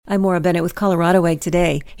I'm Maura Bennett with Colorado Ag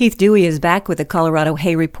Today. Heath Dewey is back with a Colorado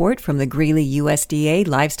hay report from the Greeley USDA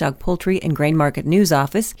Livestock, Poultry, and Grain Market News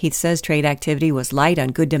Office. Heath says trade activity was light on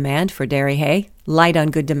good demand for dairy hay, light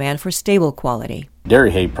on good demand for stable quality.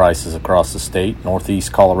 Dairy hay prices across the state: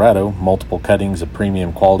 Northeast Colorado, multiple cuttings of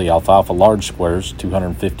premium quality alfalfa large squares,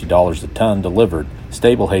 $250 a ton delivered.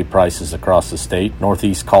 Stable hay prices across the state: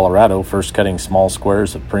 Northeast Colorado, first cutting small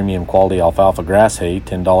squares of premium quality alfalfa grass hay,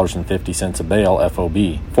 $10.50 a bale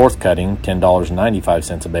FOB. Fourth cutting,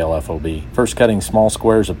 $10.95 a bale FOB. First cutting small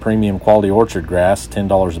squares of premium quality orchard grass,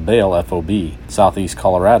 $10 a bale FOB. Southeast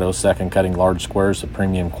Colorado, second cutting large squares of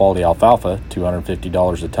premium quality alfalfa,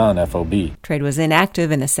 $250 a ton FOB. Trade was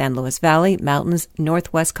inactive in the San Luis Valley, mountains,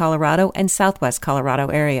 northwest Colorado, and southwest Colorado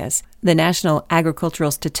areas. The National Agricultural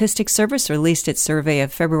Statistics Service released its survey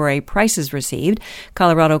of February prices received.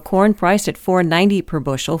 Colorado corn priced at $4.90 per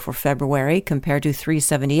bushel for February compared to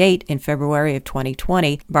 $3.78 in February of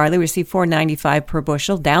 2020. Barley received $4.95 per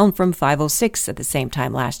bushel, down from $5.06 at the same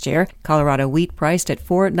time last year. Colorado wheat priced at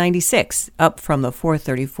 $4.96, up from the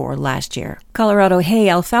 $4.34 last year. Colorado hay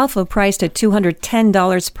alfalfa priced at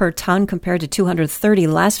 $210 per ton compared to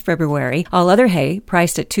 $230 last February. All other hay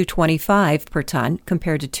priced at $225 per ton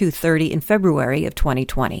compared to $230 in February of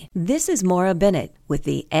 2020. This is Maura Bennett with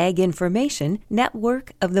the Ag Information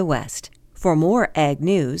Network of the West. For more ag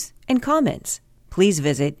news and comments, please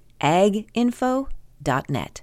visit aginfo.net.